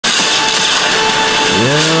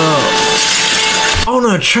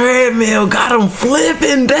treadmill, got him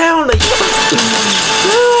flipping down the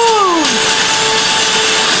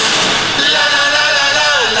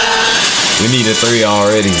We need a 3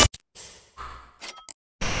 already.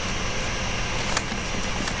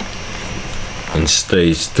 And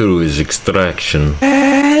stage 2 is extraction.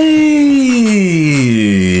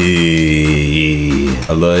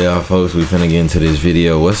 I love y'all folks. We finna get into this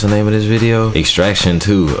video. What's the name of this video? Extraction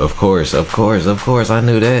 2. Of course. I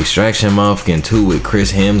knew that. Extraction motherfucking 2 with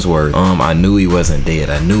Chris Hemsworth. I knew he wasn't dead.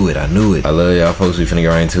 I knew it. I love y'all folks. We finna get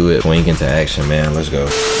right into it. Wink into action, man. Let's go.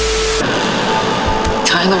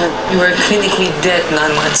 Tyler, you were clinically dead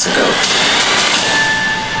 9 months ago.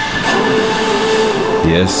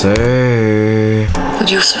 Yes, sir. But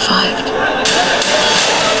you survived.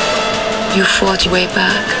 You fought your way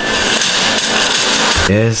back.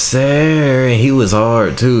 Yes, sir. And he was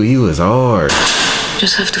hard, too. He was hard.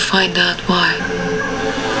 Just have to find out why.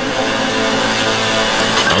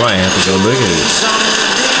 I might have to go look at it.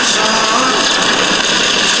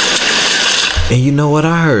 And you know what?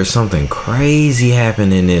 I heard something crazy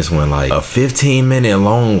happen in this one. Like a 15-minute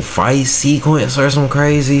long fight sequence or some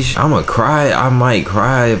crazy shit. I'ma cry. I might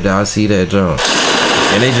cry if I see that jump.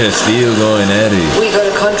 And they just still going at it. We got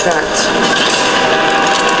a contract.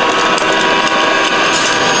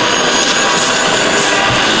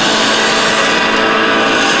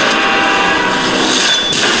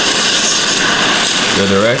 The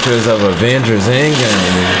directors of Avengers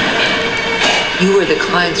Endgame. You were the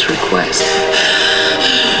client's request.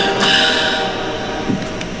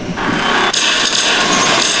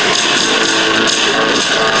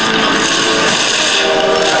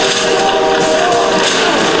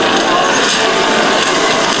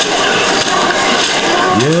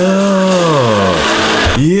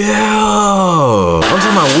 Yeah. I'm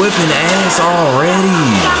talking about whipping ass already.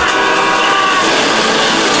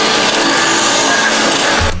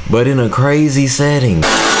 But in a crazy setting.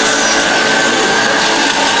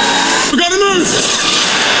 We gotta move!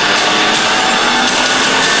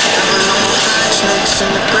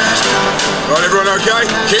 Alright, everyone okay?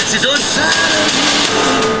 Kids, you good?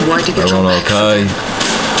 Why'd you get your Everyone back? okay?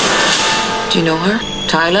 Do you know her?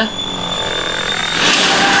 Tyler?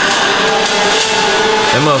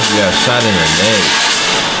 That motherfucker got shot in her neck.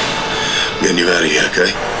 Getting you out of here,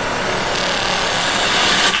 okay?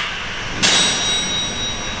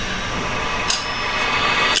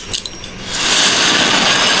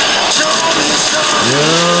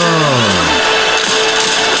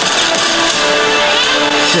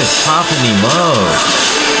 Just popping him up.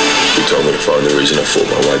 You told me to find the reason I fought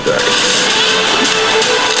my way back.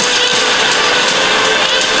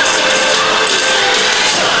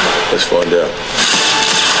 Let's find out.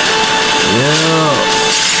 Yeah.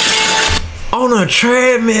 On a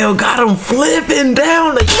treadmill, got him flipping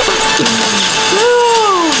down the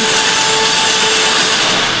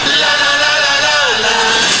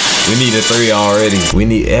We need a 3 already. We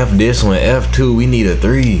need F this one, F2, we need a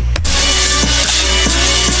 3.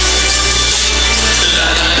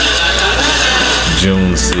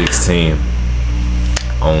 June 16th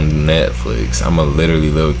on Netflix. I'ma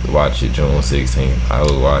literally watch it June 16th. I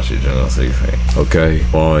will watch it June 16th. Okay,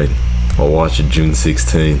 fine. I'll watch it June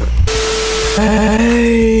 16th.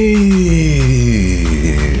 Hey!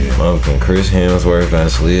 Motherfucking Chris Hemsworth done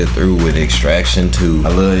slid through with Extraction 2. I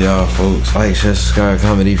love y'all folks. Like, share, subscribe,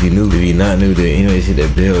 comment if you new. If you not new, then anyways hit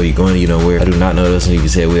that bell. You going, you know where. I do not know this, and you can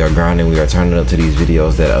say we are grinding. We are turning up to these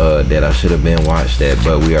videos that I should have been watched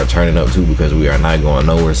but we are turning up to because we are not going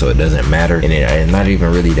nowhere, so it doesn't matter. And it's not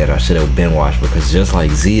even really that I should have been watched, because just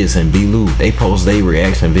like Zias and B-Lou, they post their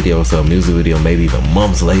reaction videos to a music video maybe even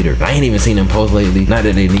months later. I ain't even seen them post lately. Not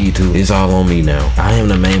that they need to. It's all on me now. I am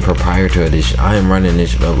the main proprietor of this shit. I am running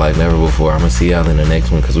this shit up like never before. I'm gonna see y'all in the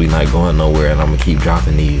next one because we not going nowhere, and I'm gonna keep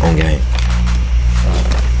dropping these on game.